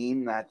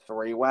 17, that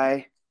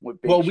 3-way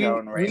with Big Show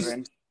and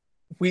Raven.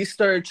 We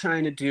started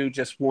trying to do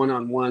just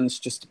one-on-ones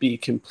just to be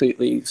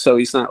completely so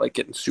he's not like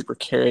getting super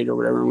carried or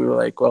whatever. And we were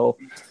like, well,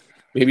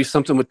 maybe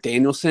something with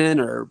Danielson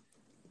or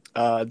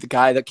the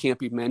guy that can't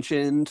be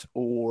mentioned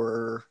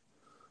or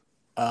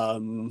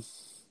who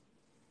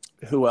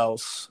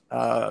else?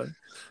 What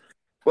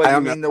do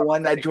you mean, the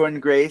one that Jordan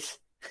Grace?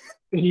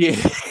 Yeah.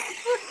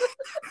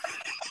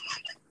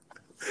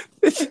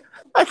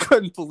 I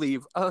couldn't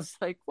believe. I was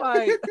like,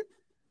 why?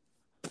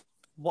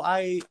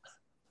 Why?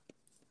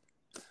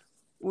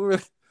 We were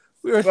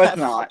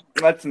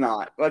Let's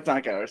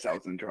not get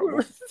ourselves in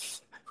trouble.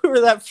 We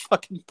were that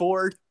fucking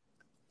bored.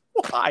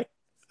 Why?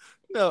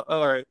 No,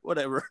 all right,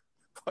 whatever.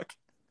 Fucking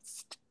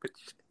stupid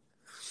shit.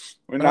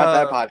 We're not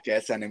that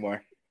podcast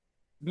anymore.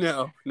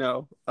 No.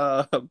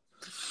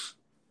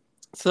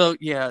 So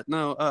yeah,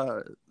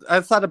 no. I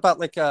thought about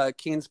like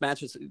Kane's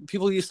matches.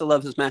 People used to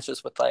love his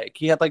matches with like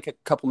he had like a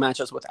couple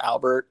matches with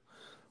Albert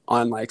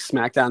on like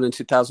SmackDown in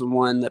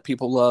 2001 that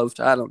people loved.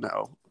 I don't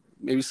know.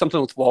 Maybe something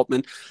with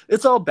Waltman.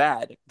 It's all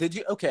bad. Did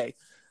you? Okay,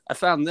 I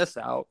found this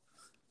out.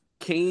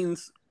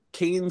 Kane's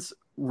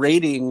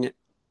rating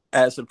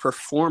as a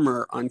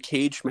performer on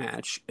Cage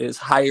Match is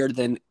higher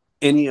than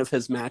any of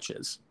his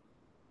matches.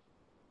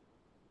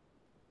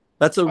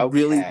 That's a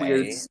really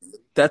weird.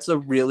 That's a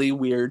really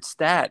weird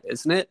stat,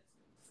 isn't it?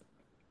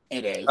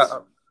 It is.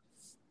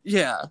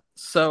 Yeah.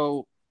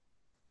 So,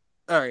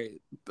 all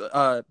right.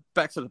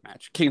 Back to the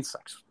match. Kane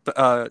sucks.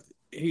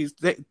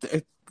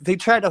 They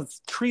tried a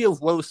tree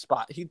of woe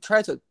spot. He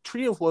tries a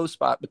tree of woe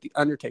spot with the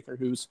Undertaker,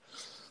 who's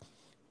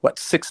what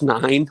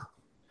 6'9".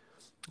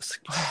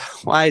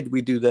 Why did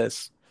we do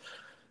this?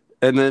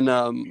 And then,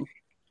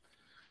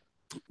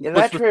 yeah,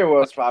 that tree of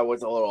woe spot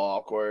was a little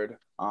awkward.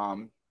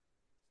 And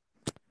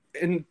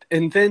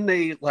then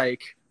they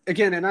like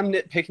again, and I'm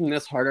nitpicking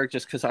this harder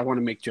just because I want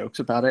to make jokes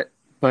about it.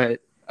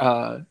 But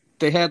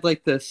they had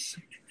like this.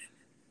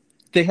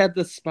 They had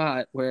this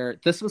spot where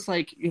this was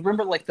like you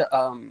remember like the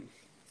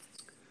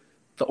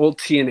old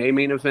TNA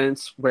main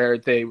events where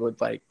they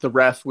would like the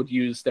ref would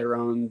use their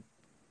own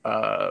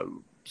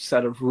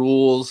set of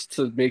rules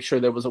to make sure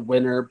there was a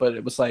winner, but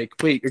it was like,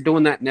 wait, you're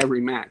doing that in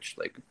every match,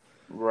 like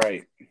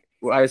right.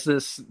 Why is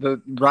this the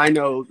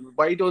Rhino?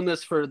 Why are you doing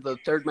this for the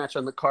third match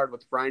on the card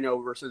with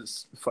Rhino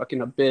versus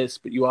fucking Abyss?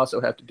 But you also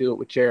have to do it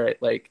with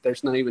Jarrett. Like,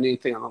 there's not even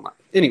anything on the line.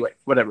 Anyway,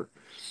 whatever.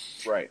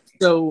 Right.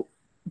 So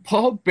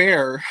Paul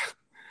Bearer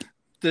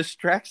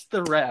distracts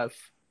the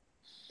ref.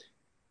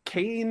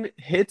 Kane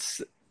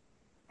hits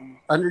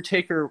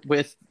Undertaker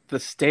with the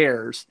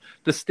stairs.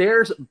 The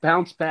stairs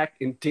bounce back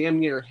and damn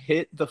near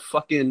hit the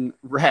fucking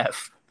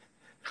ref.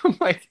 I'm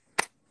like,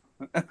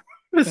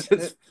 this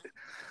is.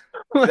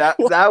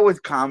 That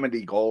was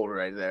comedy gold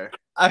right there.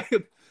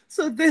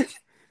 So then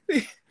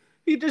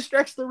he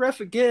distracts the ref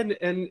again,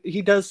 and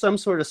he does some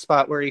sort of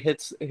spot where he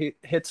hits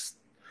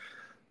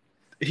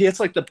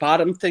like the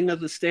bottom thing of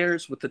the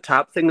stairs with the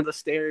top thing of the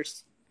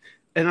stairs,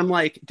 and I'm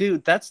like,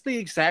 dude, that's the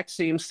exact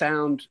same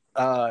sound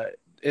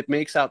it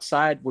makes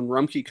outside when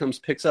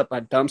Rumpke picks up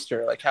my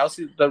dumpster. Like, how's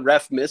the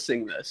ref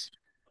missing this?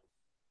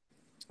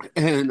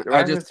 And the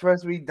ref is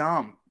supposed to be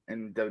dumb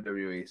in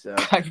WWE, so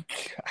I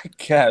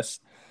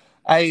guess.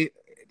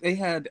 They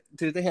had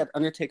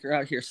Undertaker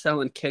out here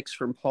selling kicks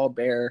from Paul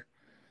Bearer.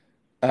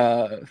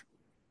 Oh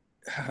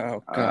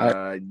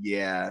god.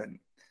 Yeah.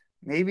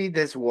 Maybe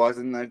this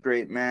wasn't a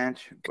great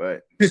match,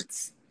 but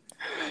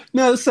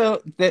no.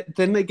 So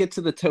then they get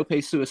to the Tope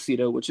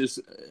Suicida, which is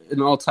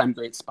an all-time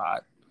great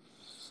spot.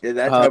 Yeah,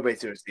 that Tope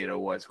Suicida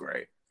was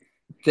great.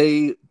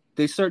 They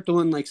start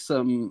doing like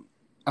some.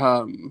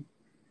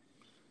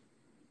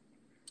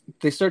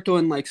 They start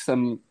doing like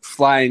some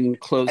flying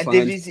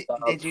clotheslines.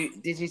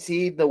 Did you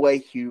see the way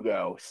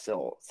Hugo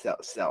sold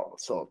that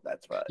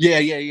spot? Yeah.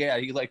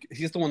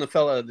 He's the one that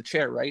fell out of the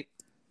chair, right?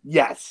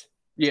 Yes.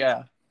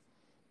 Yeah.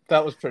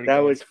 That was pretty. That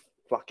was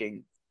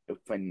fucking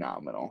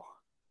phenomenal.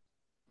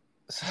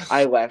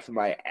 I laughed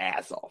my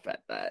ass off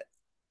at that.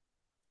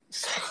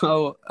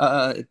 So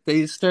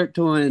they start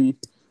doing.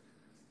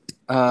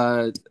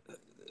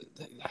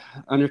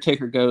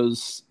 Undertaker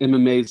goes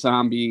MMA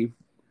zombie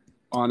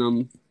on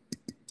him.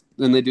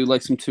 Then they do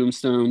like some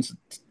tombstones,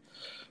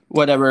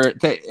 whatever.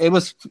 It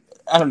was,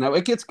 I don't know.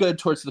 It gets good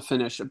towards the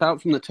finish.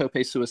 About from the tope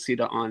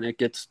suicida on, it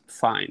gets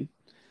fine.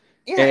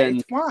 Yeah,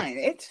 it's fine.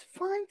 It's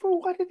fine for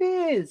what it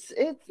is.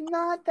 It's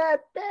not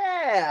that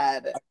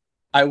bad.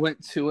 I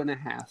went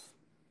 2.5.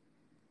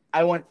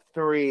 I went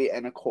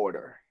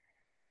 3.25.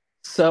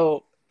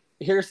 So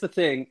here's the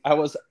thing. I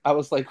was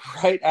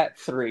like right at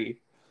 3.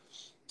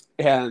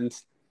 And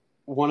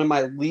one of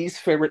my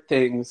least favorite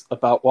things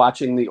about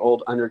watching the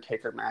old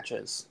Undertaker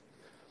matches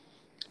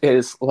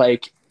is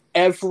like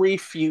every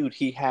feud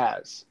he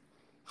has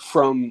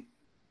from,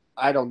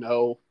 I don't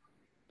know,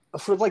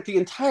 for like the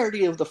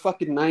entirety of the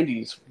fucking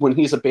 90s when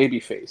he's a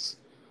babyface.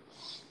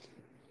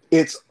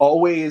 It's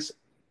always,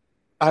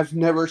 I've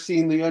never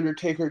seen the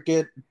Undertaker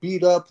get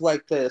beat up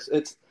like this.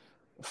 It's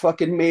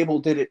fucking Mabel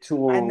did it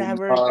to him.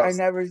 I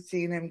never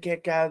seen him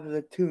kick out of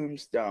the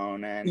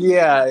tombstone. And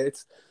yeah,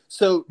 it's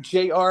so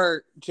JR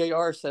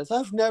says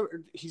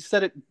he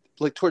said it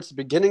like towards the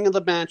beginning of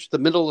the match, the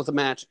middle of the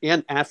match,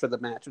 and after the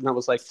match. And I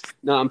was like,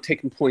 no, I'm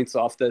taking points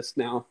off this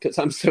now because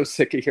I'm so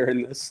sick of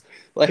hearing this.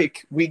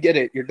 Like, we get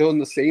it. You're doing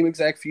the same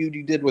exact feud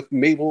you did with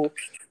Mabel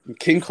and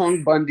King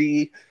Kong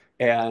Bundy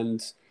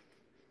and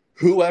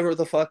whoever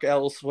the fuck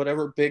else,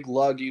 whatever big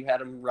lug you had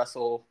him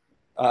wrestle.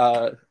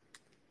 Yeah.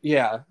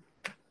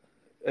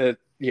 They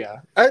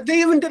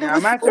even did it with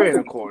I'm at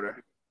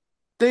 3.25.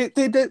 They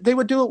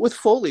would do it with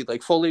Foley.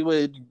 Like, Foley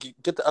would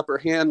get the upper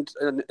hand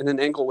in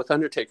an angle with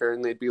Undertaker,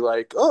 and they'd be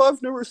like, "Oh,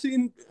 I've never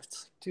seen."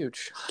 It's like, dude,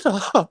 shut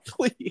up,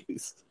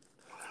 please.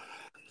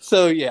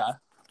 So yeah,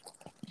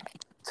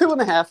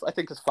 2.5 I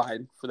think is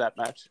fine for that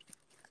match.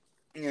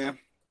 Yeah,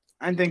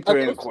 I think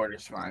 3.25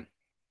 is fine.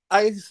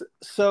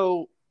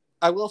 So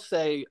I will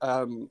say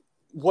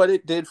what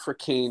it did for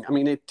Kane. I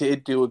mean, it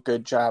did do a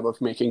good job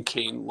of making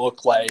Kane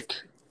look like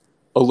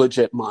a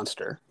legit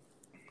monster.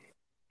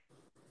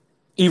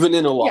 Even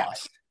in a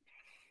loss.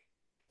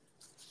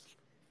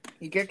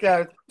 He kicked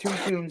out 2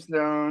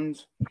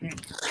 tombstones.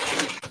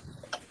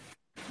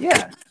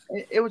 Yeah,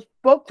 it was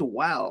booked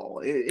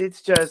well.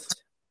 It's WWE.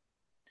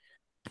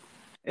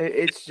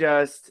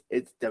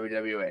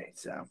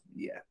 So,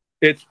 yeah.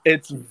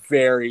 It's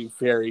very,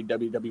 very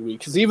WWE.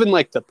 Because even,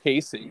 like, the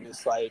pacing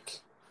is,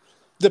 like...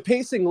 The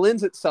pacing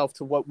lends itself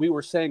to what we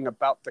were saying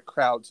about the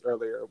crowds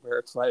earlier, where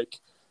it's, like,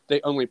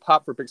 they only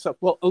pop for big stuff.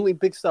 Well, only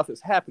big stuff is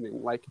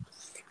happening. Like,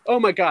 oh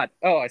my God.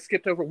 Oh, I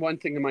skipped over one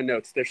thing in my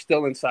notes. They're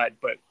still inside,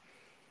 but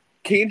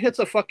Kane hits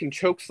a fucking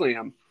choke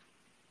slam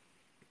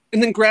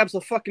and then grabs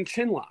a fucking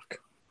chin lock.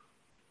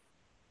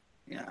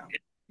 Yeah.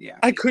 Yeah.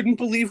 I couldn't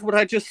believe what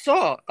I just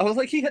saw. I was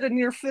like, he had a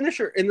near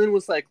finisher and then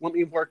was like, let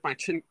me work my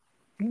chin.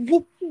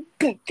 The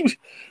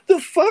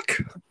fuck?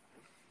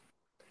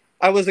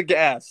 I was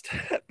aghast.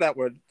 That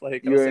word.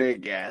 Like, you were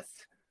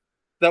aghast.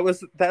 That was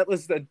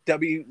the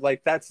W,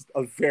 like, that's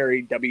a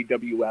very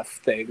WWF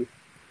thing.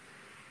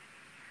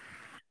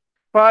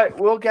 But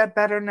we'll get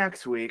better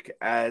next week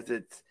as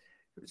it's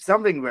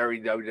something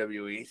very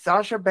WWE.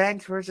 Sasha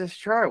Banks versus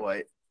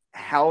Charlotte.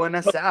 Hell in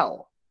a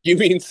Cell. You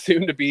mean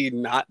soon to be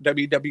not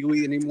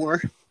WWE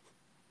anymore?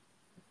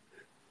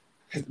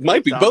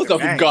 Might be both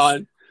of them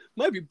gone.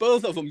 Might be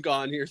both of them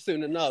gone here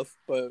soon enough,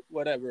 but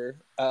whatever.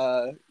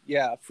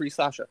 Yeah, free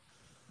Sasha.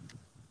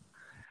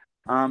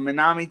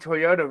 Minami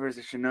Toyota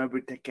versus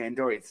Shinobu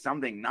Kandori. It's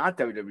something not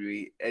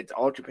WWE. It's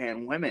All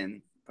Japan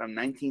Women from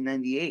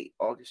 1998,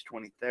 August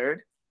 23rd.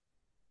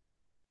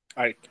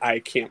 I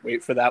can't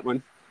wait for that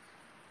one.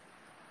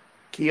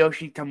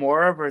 Kiyoshi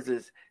Tamura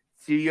versus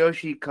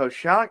Tsuyoshi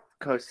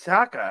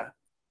Kosaka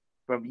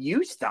from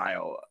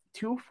U-Style,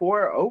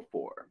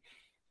 2404.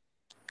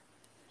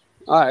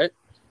 All right.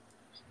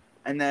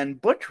 And then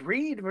Butch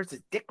Reed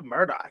versus Dick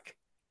Murdoch,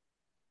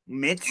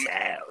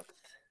 Mid-South.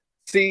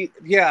 See,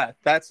 yeah,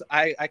 that's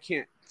I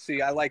can't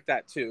see. I like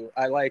that too.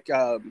 I like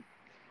I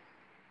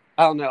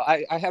don't know.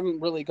 I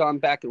haven't really gone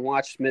back and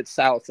watched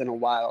Mid-South in a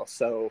while,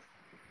 so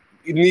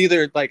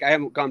neither like I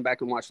haven't gone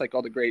back and watched like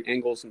all the great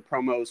angles and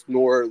promos,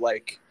 nor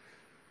like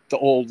the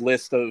old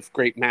list of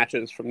great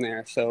matches from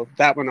there. So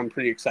that one I'm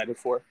pretty excited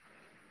for.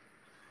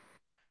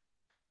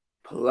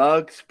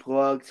 Plugs.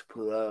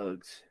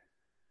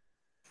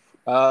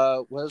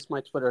 Where's my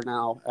Twitter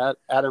now? At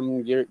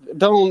Adam,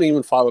 don't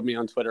even follow me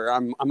on Twitter.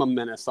 I'm a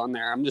menace on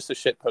there. I'm just a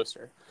shit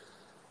poster.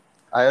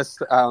 I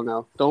don't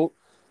know. Don't.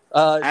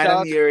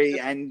 Adam Yuri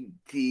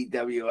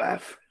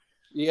NTWF.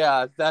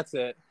 Yeah, that's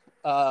it.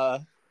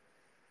 Shout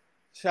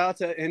out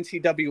to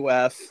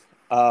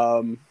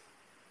NTWF.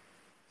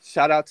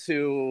 Shout out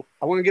to.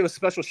 I want to give a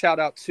special shout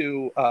out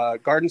to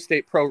Garden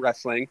State Pro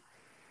Wrestling.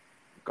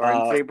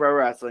 Garden State Pro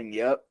Wrestling.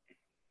 Yep.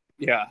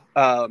 Yeah.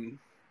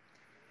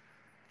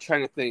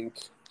 Trying to think.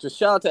 Just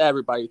shout out to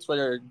everybody.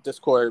 Twitter,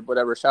 Discord,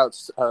 whatever.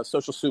 Shouts,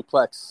 Social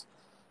Suplex,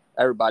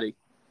 everybody.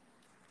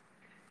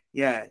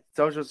 Yeah,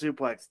 Social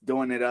Suplex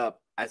doing it up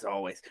as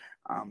always.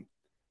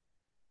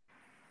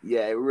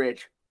 Yeah,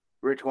 Rich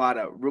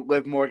Wada.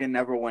 Liv Morgan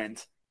never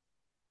wins.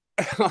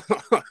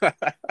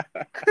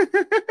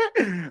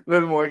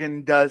 Liv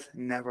Morgan does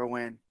never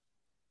win.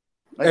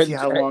 Let's see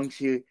how long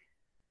she.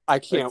 I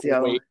can't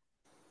wait.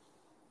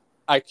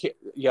 I can't.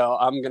 Yo,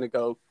 I'm gonna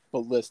go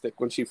ballistic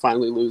when she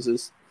finally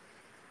loses.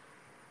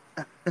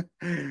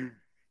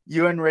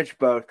 You and Rich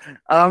both.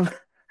 DJZ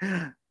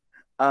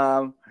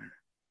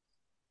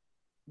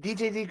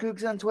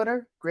Kooks on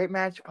Twitter. Great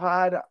Match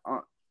Pod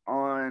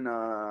on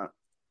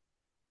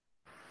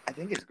I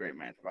think it's Great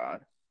Match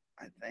Pod.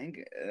 I think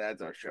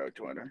that's our show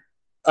Twitter.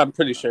 I'm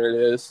pretty sure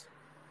it is.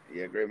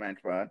 Yeah, Great Match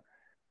Pod.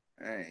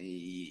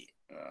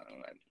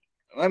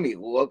 Let me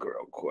look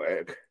real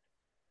quick.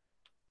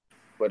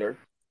 Twitter.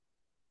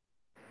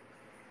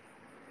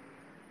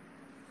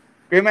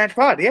 Great Match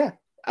Pod. Yeah,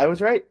 I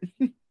was right.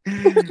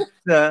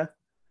 So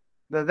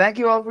thank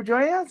you all for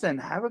joining us and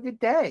have a good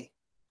day.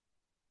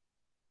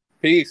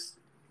 Peace.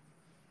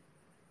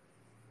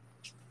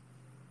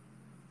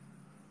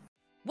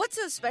 What's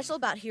so special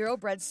about Hero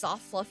Bread's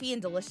soft, fluffy,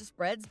 and delicious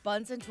breads,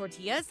 buns, and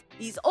tortillas?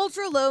 These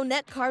ultra-low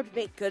net-carb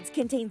baked goods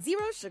contain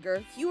 0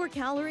 sugar, fewer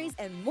calories,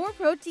 and more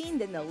protein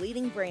than the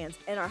leading brands,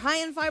 and are high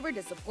in fiber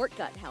to support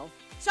gut health.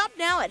 Shop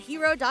now at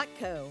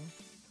Hero.co.